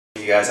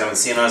You guys haven't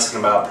seen us in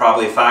about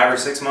probably 5 or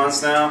 6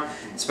 months now.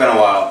 It's been a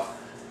while.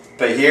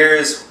 But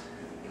here's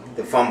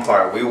the fun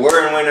part. We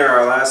were in winter,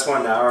 our last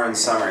one, now we're in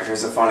summer.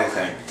 Here's the funny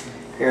thing.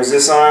 Here's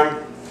this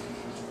arm.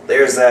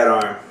 There's that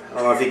arm. I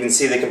don't know if you can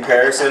see the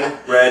comparison.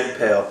 Red,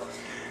 pale.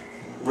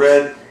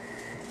 Red,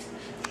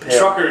 pale.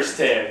 Trucker's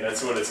tan,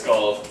 that's what it's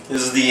called.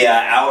 This is the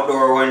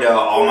outdoor window.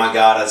 Oh my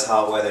god, that's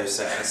hot weather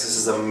sex. This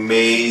is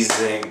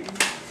amazing.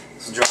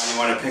 So John, you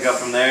want to pick up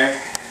from there?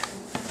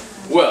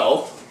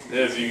 Well,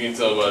 as you can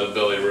tell by the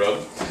belly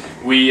rub,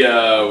 we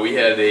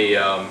had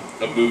a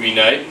movie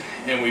night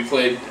and we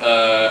played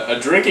a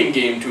drinking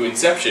game to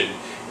Inception.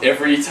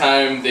 Every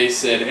time they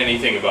said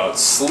anything about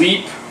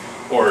sleep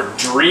or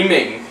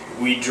dreaming,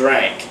 we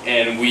drank,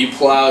 and we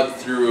plowed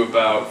through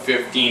about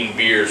 15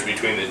 beers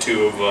between the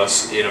two of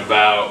us in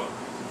about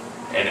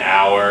an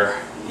hour.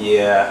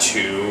 Yeah.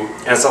 2.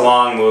 And it's a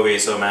long movie,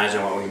 so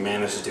imagine what we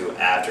managed to do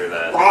after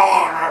that.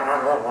 Oh,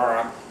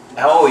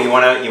 you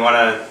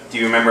wanna? Do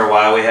you remember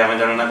why we haven't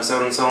done an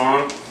episode in so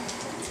long?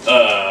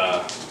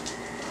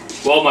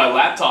 Well, my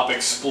laptop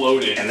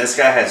exploded. And this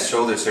guy had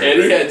shoulder surgery.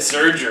 And he had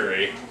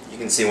surgery. You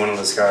can see one of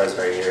the scars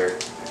right here.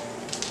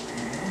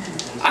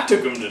 I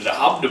took him to the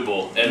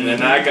hospital, and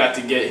then I got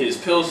to get his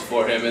pills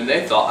for him, and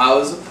they thought I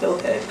was a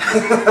pillhead.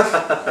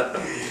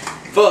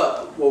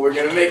 But what we're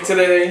gonna make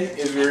today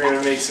is we're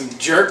gonna make some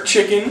jerk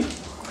chicken,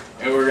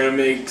 and we're gonna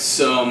make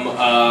some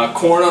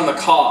corn on the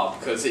cob,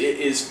 because it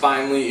is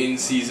finally in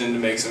season to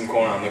make some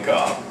corn on the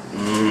cob.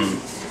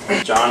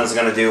 John is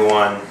gonna do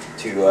one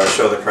to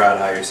show the crowd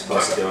how you're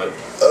supposed to do it.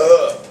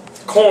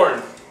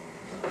 Corn.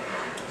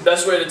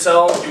 Best way to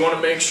tell, you want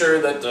to make sure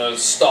that the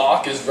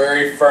stalk is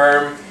very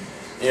firm.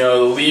 You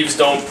know, the leaves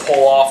don't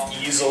pull off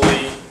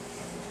easily.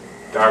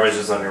 Garbage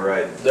is on your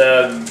right.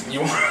 You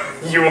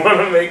want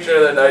to make sure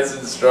they're nice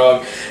and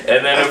strong.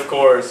 And then, of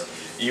course,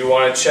 you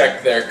want to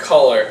check their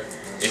color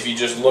if you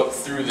just look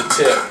through the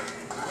tip.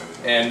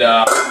 And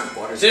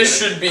this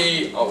should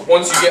be,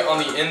 once you get on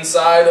the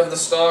inside of the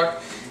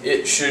stalk,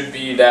 it should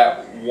be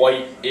that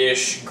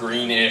white-ish,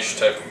 greenish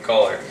type of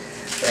color.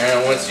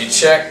 And once you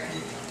check,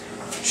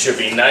 it should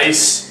be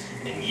nice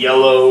and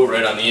yellow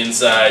right on the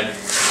inside.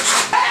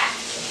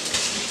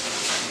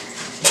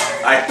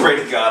 I pray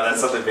to God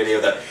that's not the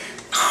video that...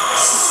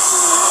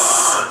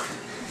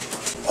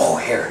 Oh,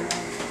 here.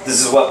 This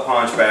is what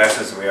paunch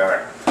bastards we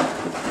are.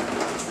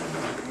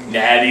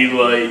 Natty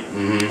light.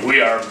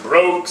 We are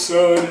broke,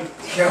 son.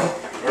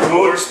 Or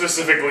more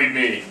specifically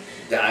me.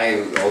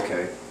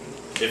 Okay.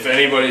 If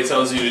anybody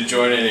tells you to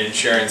join an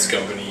insurance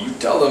company, you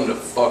tell them to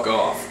fuck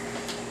off.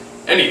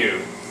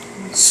 Anywho,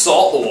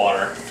 salt the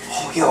water.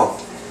 Oh, yo.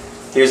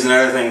 Here's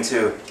another thing,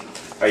 too.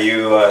 Are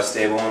you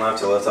stable enough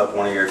to lift up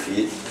one of your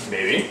feet?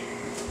 Maybe.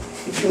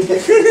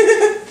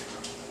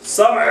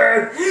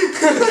 Summer!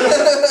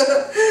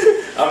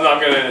 I'm not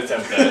going to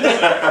attempt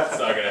that. It's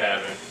not going to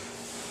happen.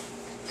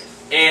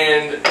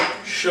 And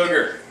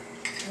sugar.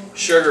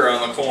 Sugar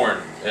on the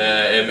corn.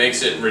 It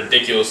makes it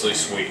ridiculously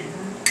sweet.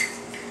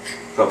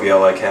 Hope you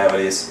all like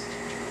cavities.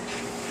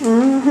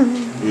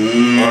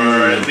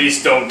 Or at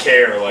least don't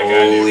care like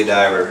I do. Holy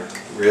diver.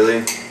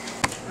 Really?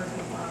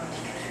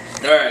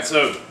 Alright,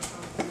 so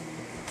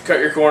cut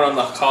your corn on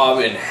the cob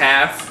in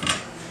half.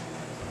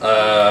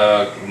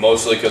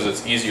 Mostly because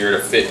it's easier to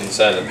fit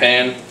inside the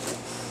pan.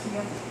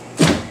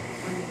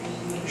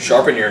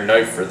 Sharpen your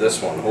knife for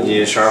this one. You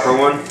need a sharper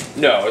one?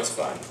 No, it's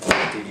fine.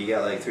 Dude, you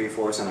got like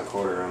 3/4 and a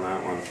quarter on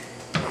that one.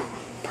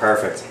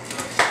 Perfect.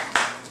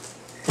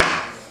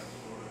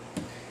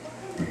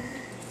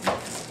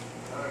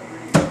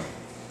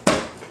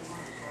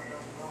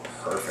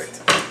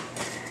 Perfect.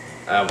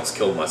 I almost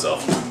killed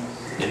myself.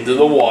 Into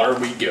the water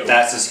we go.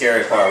 That's the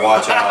scary part.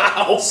 Watch out.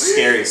 Ow.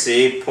 Scary.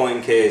 See? Point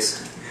in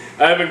case.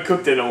 I haven't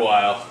cooked in a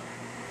while.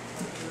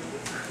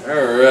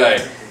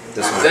 Alright.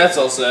 That's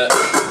all set.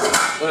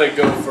 Let it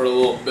go for a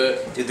little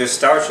bit. Dude, there's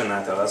starch in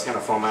that though. That's gonna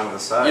foam out of the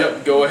side.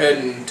 Yep, go ahead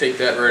and take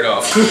that right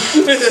off.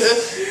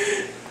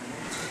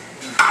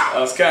 I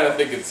was kind of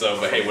thinking so,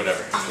 but hey,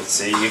 whatever. Let's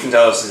see. You can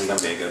tell this is gonna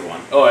be a good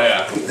one. Oh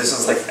yeah. This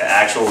is like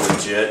actual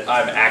legit.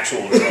 I'm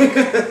actual drunk.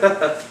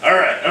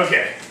 Alright,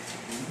 okay.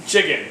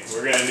 Chicken.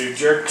 We're gonna do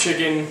jerk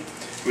chicken.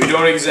 We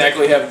don't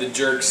exactly have the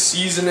jerk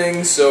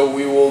seasoning, so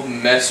we will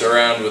mess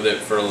around with it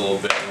for a little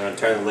bit. I'm gonna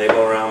turn the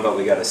label around, but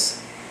we gotta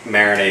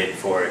marinate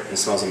for it. It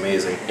smells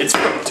amazing. It's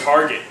from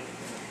Target.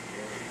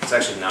 It's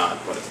actually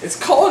not, but It's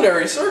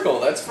Culinary Circle.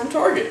 That's from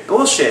Target.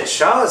 bullshit.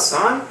 Shot,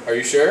 son. Are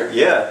you sure?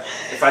 Yeah.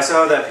 If I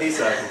saw that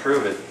pizza, I can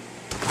prove it.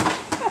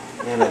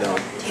 And I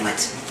don't. Damn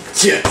it.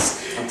 Yes.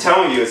 I'm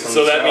telling you, it's from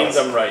So the that means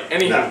Shaw's. I'm right.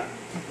 Anyhow.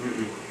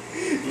 No.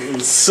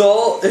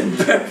 Salt and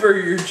pepper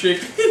your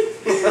chicken.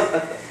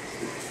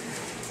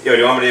 Yo, do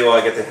you want me to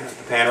get the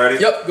pan ready?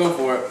 Yep, go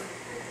for it.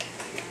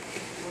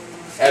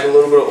 Add a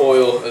little bit of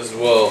oil as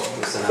well.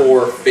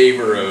 For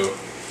favoro.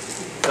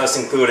 Thus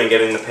including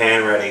getting the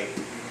pan ready.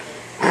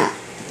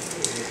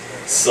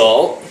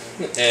 Salt.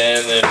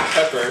 And then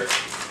pepper.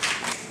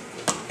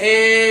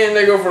 And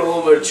I go for a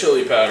little bit of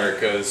chili powder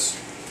because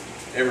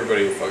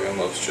everybody fucking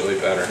loves chili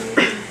powder.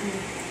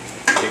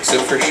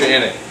 Except for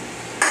Shannon.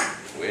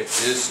 It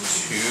is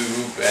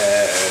too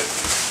bad.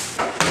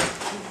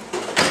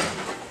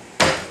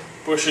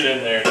 Push it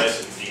in there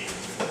nice and deep.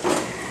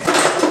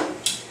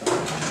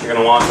 You're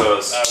gonna want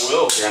those. I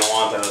will. You're gonna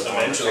want those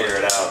eventually. Figure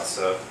it out.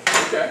 So.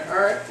 Okay. All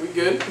right. We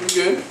good. We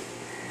good.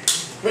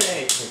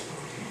 Hey.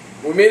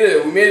 We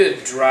made a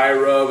dry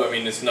rub. I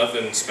mean, it's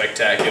nothing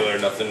spectacular,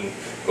 nothing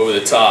over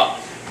the top.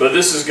 But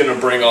this is gonna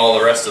bring all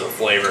the rest of the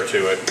flavor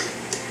to it.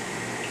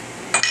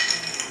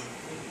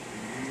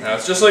 Now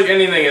it's just like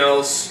anything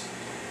else.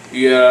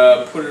 You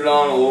put it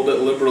on a little bit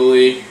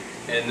liberally,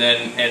 and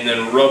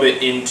then rub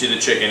it into the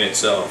chicken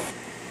itself.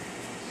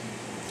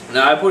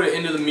 Now I put it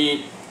into the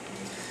meat,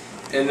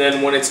 and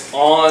then when it's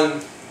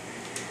on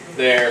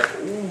there,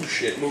 ooh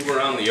shit, move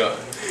around the Yeah,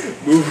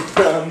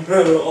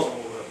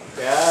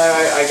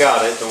 I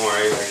got it. Don't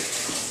worry.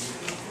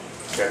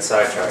 I got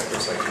sidetracked for a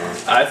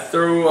second. I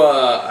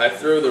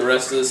throw the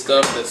rest of the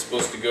stuff that's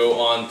supposed to go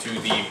onto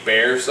the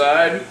bare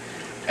side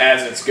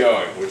as it's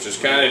going, which is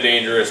kind of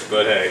dangerous,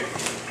 but hey.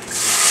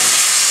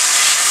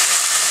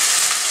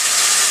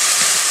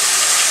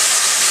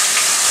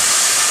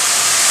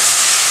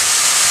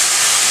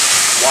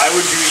 Why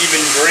would you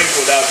even drink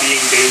without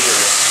being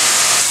dangerous?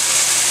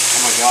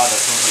 Oh my god, that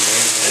smells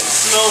amazing. It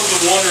smells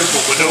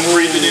wonderful, but don't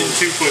breathe it in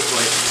too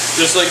quickly.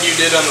 Just like you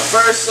did on the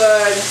first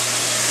side.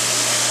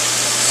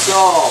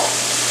 Salt.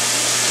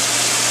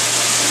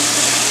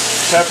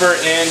 Pepper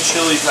and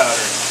chili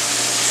powder.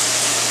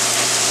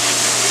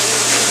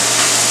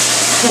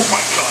 Oh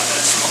my god,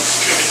 that smells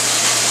good.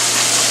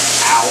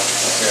 Ow.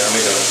 Okay, let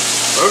me do it.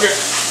 Okay.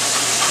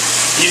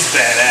 He's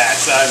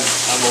badass.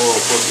 I'm a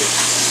little pussy.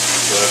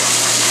 So.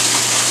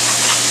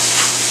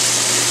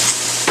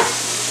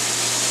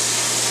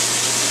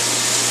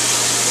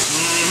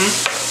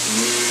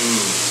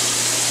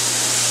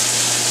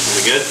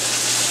 Is it good?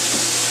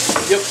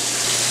 Yep.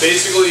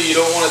 Basically, you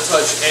don't want to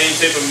touch any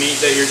type of meat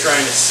that you're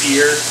trying to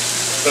sear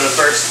for the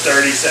first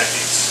 30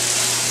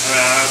 seconds.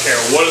 I don't care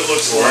what it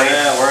looks like.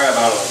 Yeah, we're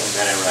about a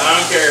minute right.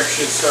 I don't care if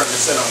shit's starting to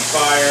set on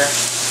fire.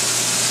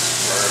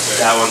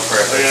 Perfect. That one's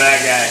perfect. Look at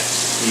that guy.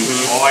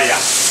 Oh yeah.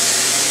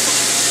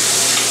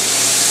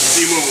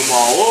 You move them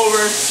all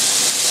over.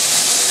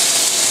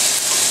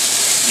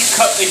 You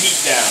cut the heat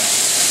down.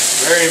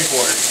 Very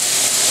important.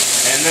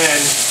 And then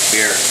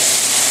beer.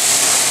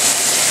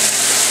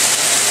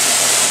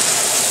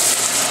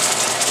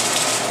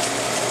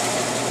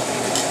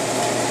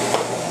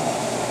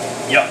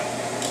 Yep.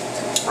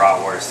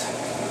 Bratwurst.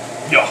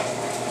 Yeah.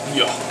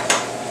 Yeah.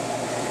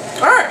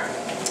 Alright.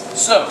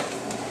 So,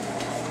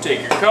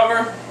 take your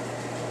cover.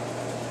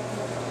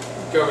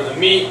 Cover the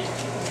meat.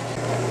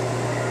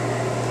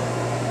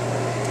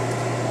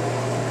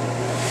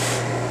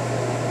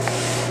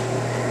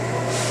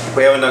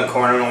 We haven't done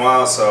corn in a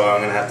while, so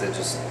I'm gonna have to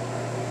just.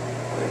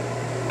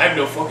 I have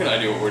no fucking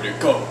idea what we're doing.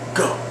 Go,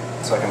 go.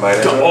 So I can bite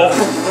it. Go.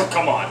 Oh,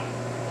 come on.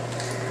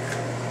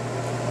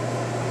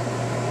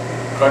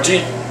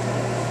 Crunchy?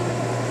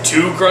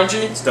 Too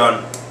crunchy? It's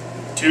done.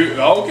 Too,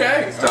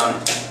 okay. It's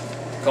done.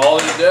 Call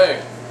it a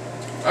day.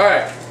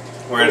 Alright.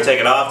 We're gonna take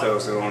it off though,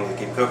 so we want to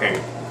keep cooking.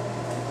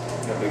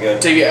 That'll be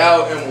good. Take it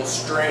out and we'll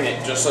strain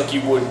it just like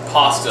you would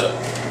pasta.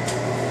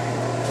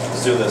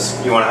 Let's do this.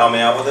 You want to help me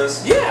out with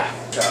this? Yeah.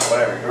 Yeah,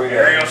 whatever. Here we go.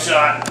 There you go,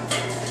 shot.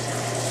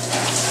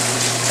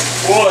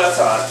 Whoa, that's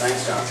hot.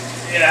 Thanks, John.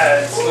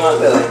 Yeah, it's not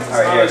really.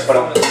 Alright, here, put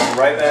them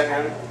right back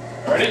in.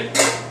 Ready?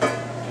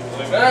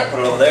 Like that. Put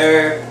it over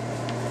there.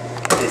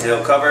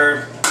 Detail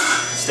covered.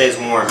 Stays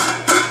warm.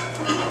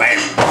 Bam.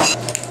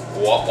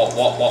 Wop, wop,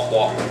 wop, wop,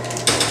 wop.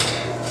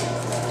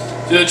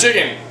 To the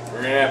chicken,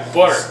 we're gonna have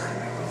butter.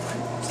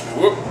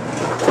 Whoop.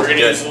 We're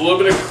gonna use a little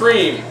bit of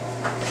cream.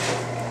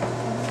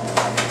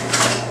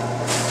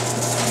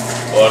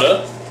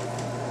 Butter.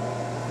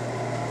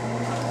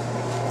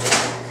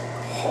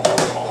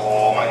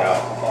 Oh my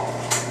god.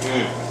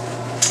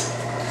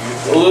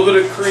 A little bit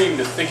of cream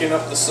to thicken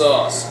up the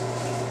sauce.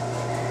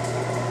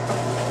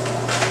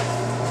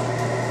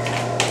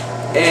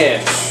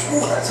 And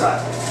ooh, that's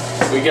hot.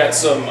 we got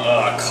some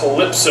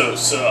calypso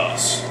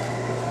sauce.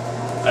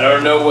 I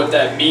don't know what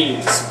that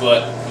means,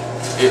 but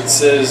it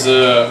says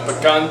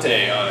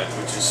picante on it,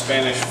 which is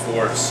Spanish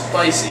for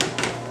spicy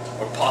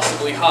or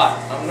possibly hot.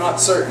 I'm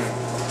not certain.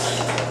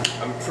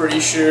 I'm pretty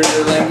sure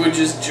their language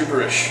is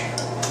gibberish.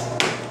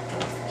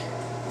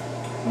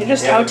 You're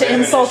just out to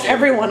insult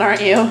everyone,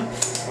 aren't you?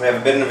 We have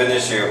a bit of an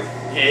issue.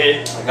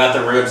 Yeah. I got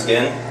the ribs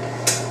in.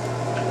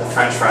 The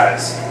French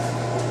fries.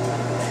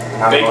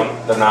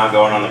 They're not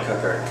going on the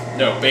cooker.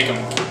 No, bake them.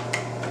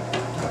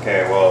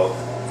 Okay, well.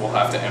 We'll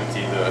have to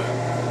empty the...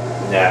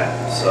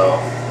 Yeah, so.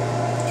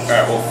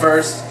 Alright, well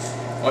first,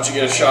 why don't you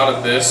get a shot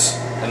of this,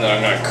 and then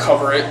I'm going to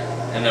cover it,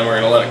 and then we're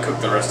going to let it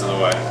cook the rest of the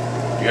way.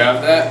 You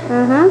have that?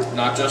 Mm-hmm.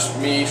 Not just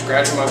me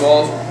scratching my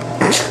balls?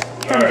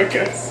 Alright,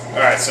 good.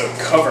 Alright, so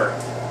cover.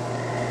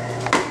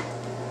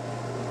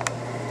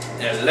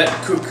 And let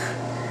it cook.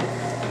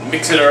 And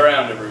mix it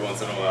around every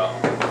once in a while.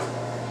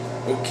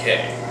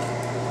 Okay.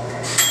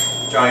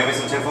 John, give me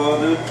some tinfoil,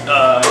 dude.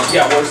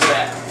 Yeah, where's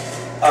that?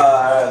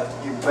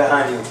 You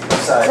behind you,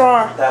 side.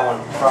 Drawer. That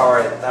one. Drawer,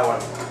 right, that one.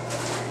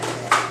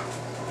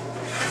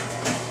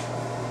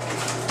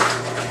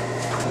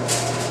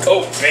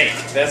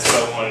 That's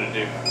what I wanted to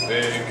do.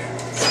 Big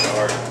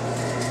start.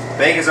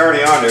 Bake is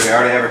already on, dude. I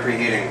already have it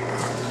preheating.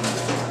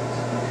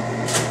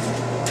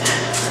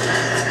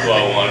 Well,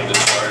 I wanted to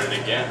start it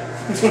again.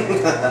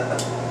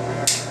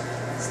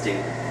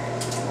 Steve.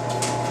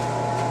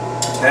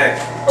 Okay.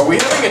 Are we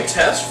having a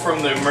test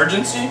from the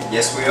emergency?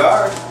 Yes, we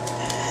are.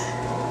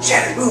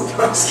 Shannon, move.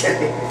 I'm just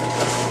kidding.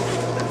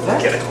 I'm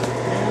kidding.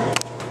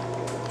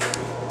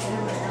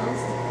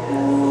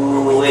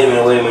 Ooh, wait a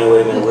minute.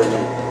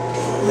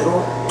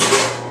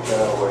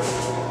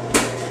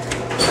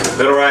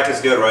 Little rack is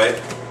good, right?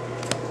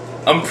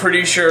 I'm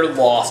pretty sure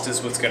lost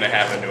is what's going to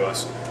happen to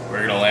us.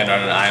 We're going to land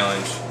on an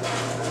island.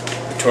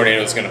 The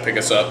tornado's going to pick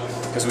us up.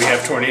 Because we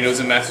have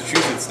tornadoes in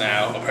Massachusetts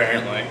now,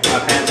 apparently. My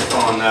pants are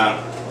falling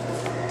down.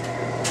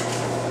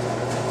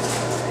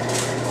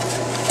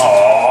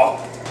 Aww.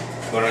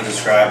 Want to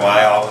describe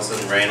why all of a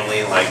sudden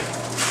randomly, like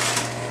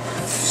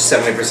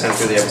 70%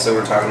 through the episode,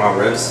 we're talking about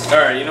ribs?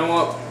 Alright, you know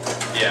what?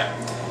 Yeah.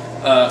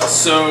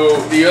 So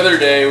the other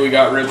day we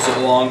got ribs at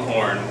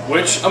Longhorn,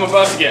 which I'm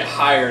about to get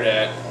hired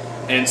at,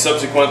 and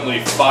subsequently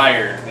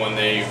fired when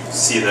they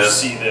See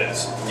this?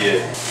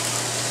 Yeah.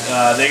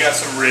 They got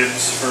some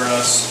ribs for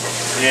us,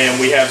 and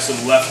we have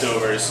some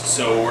leftovers,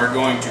 so we're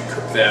going to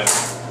cook them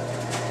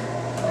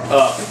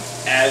up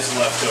as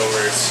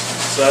leftovers.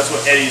 So that's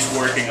what Eddie's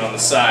working on the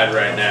side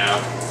right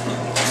now,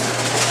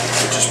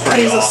 which is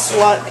pretty He's awesome.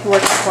 a slut. He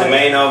works The for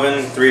main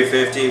oven,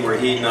 350. We're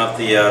heating up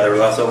the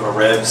leftover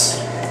ribs.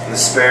 The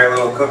spare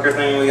little cooker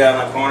thing we got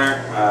in the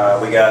corner.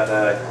 We got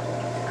the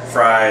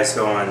fries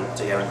going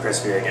to get them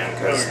crispy again.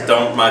 Because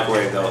don't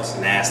microwave those.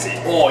 Nasty.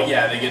 Oh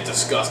yeah, they get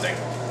disgusting.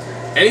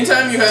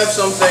 Anytime you have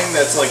something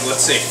that's like,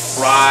 let's say,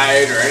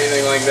 fried or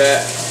anything like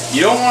that,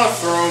 you don't want to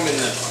throw them in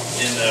the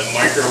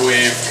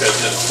microwave because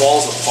it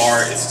falls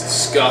apart. It's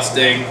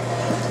disgusting.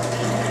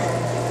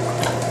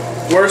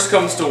 Worst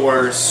comes to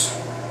worst,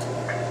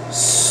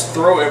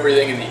 throw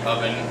everything in the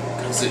oven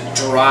because it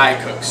dry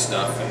cooks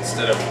stuff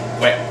instead of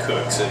wet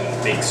cooks and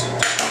makes it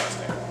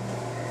disgusting.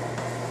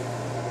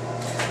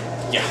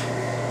 Yeah.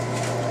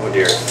 Oh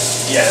dear.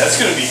 Yeah, that's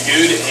gonna be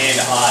good and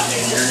hot,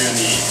 and you're gonna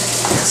be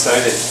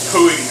Excited.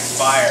 pooing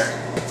fire.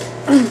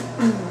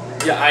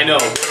 Yeah, I know.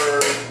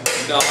 We're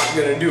not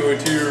gonna do it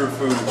to your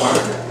food.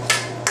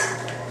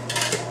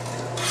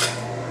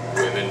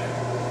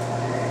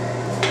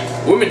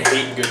 Women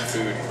hate good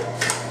food.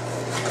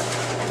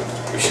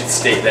 We should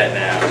state that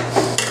now.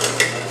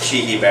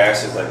 Cheeky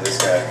bastards like this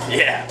guy.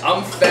 Yeah,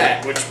 I'm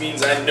fat, which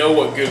means I know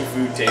what good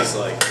food tastes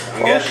like.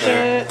 I'm getting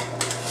there.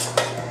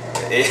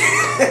 We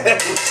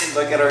should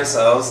look at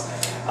ourselves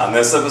on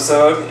this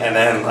episode and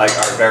then like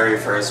our very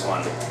first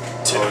one.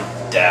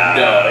 Oh, down.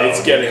 No,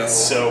 it's getting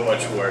so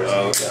much worse.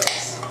 Oh,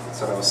 that's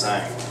what I was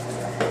saying.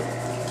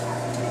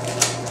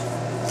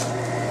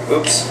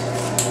 Oops.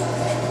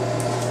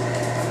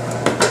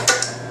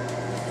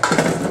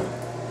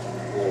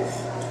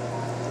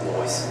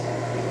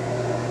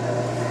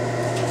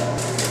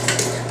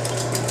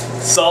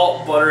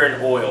 Salt, butter,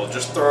 and oil.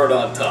 Just throw it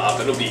on top.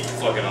 It'll be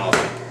fucking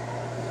awesome.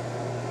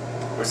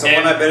 For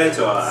someone I've been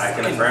into, I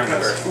can affirm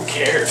this. Who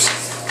cares?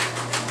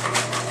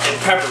 And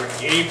pepper.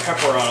 You need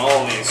pepper on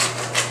all of these.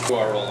 You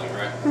are rolling,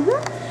 right?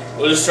 Mm-hmm.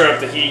 We'll just turn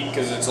up the heat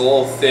because it's a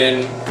little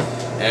thin.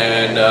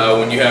 And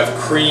when you have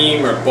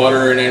cream or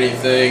butter in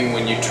anything,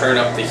 when you turn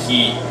up the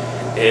heat,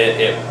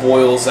 it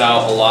boils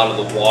out a lot of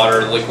the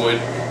water liquid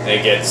and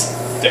it gets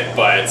thick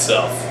by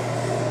itself.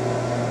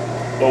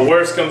 But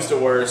worst comes to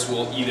worst,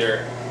 we'll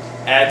either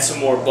add some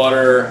more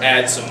butter,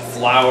 add some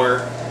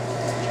flour.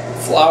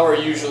 Flour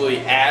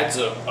usually adds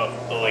a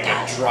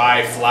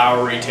dry,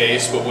 floury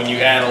taste, but when you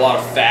add a lot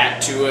of fat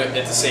to it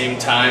at the same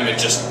time, it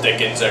just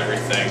thickens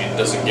everything and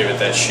doesn't give it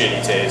that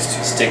shitty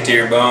taste. Stick to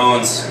your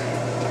bones.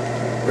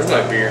 Where's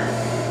my beer?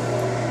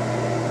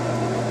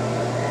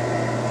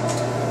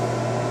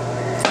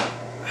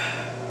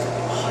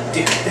 Oh,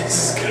 dude,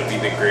 this is gonna be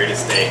the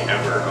greatest day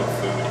ever of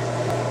food.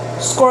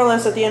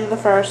 Scoreless at the end of the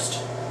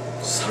first.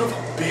 Son of a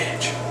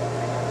bitch.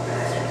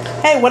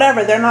 Hey,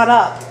 whatever. They're not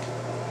up.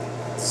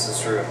 This is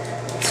true.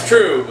 It's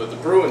true, but the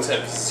Bruins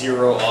have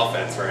 0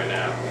 offense right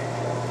now.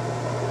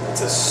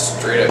 It's a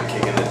straight up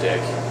kick in the dick.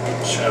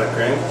 Shot of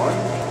cream? What?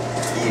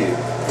 Ew.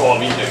 Oh,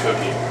 I'm eating a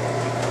cookie.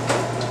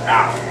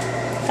 Ow.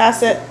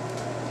 Pass it.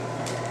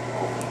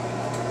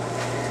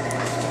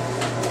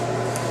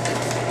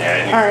 Yeah, I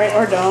need Alright,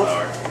 or don't.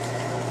 flour.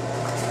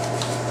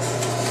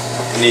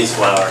 It needs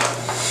flour.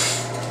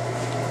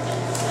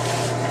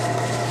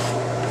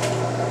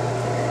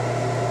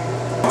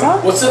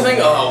 What's the thing?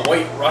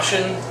 White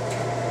Russian?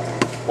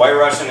 White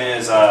Russian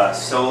is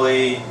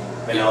solely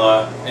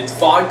vanilla. It's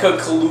vodka,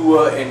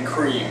 Kahlua, and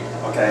cream.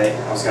 Okay,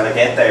 I was gonna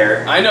get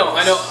there. I know.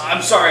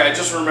 I'm sorry, I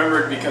just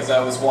remembered because I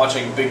was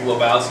watching Big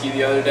Lebowski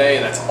the other day,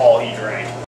 and that's all he drank.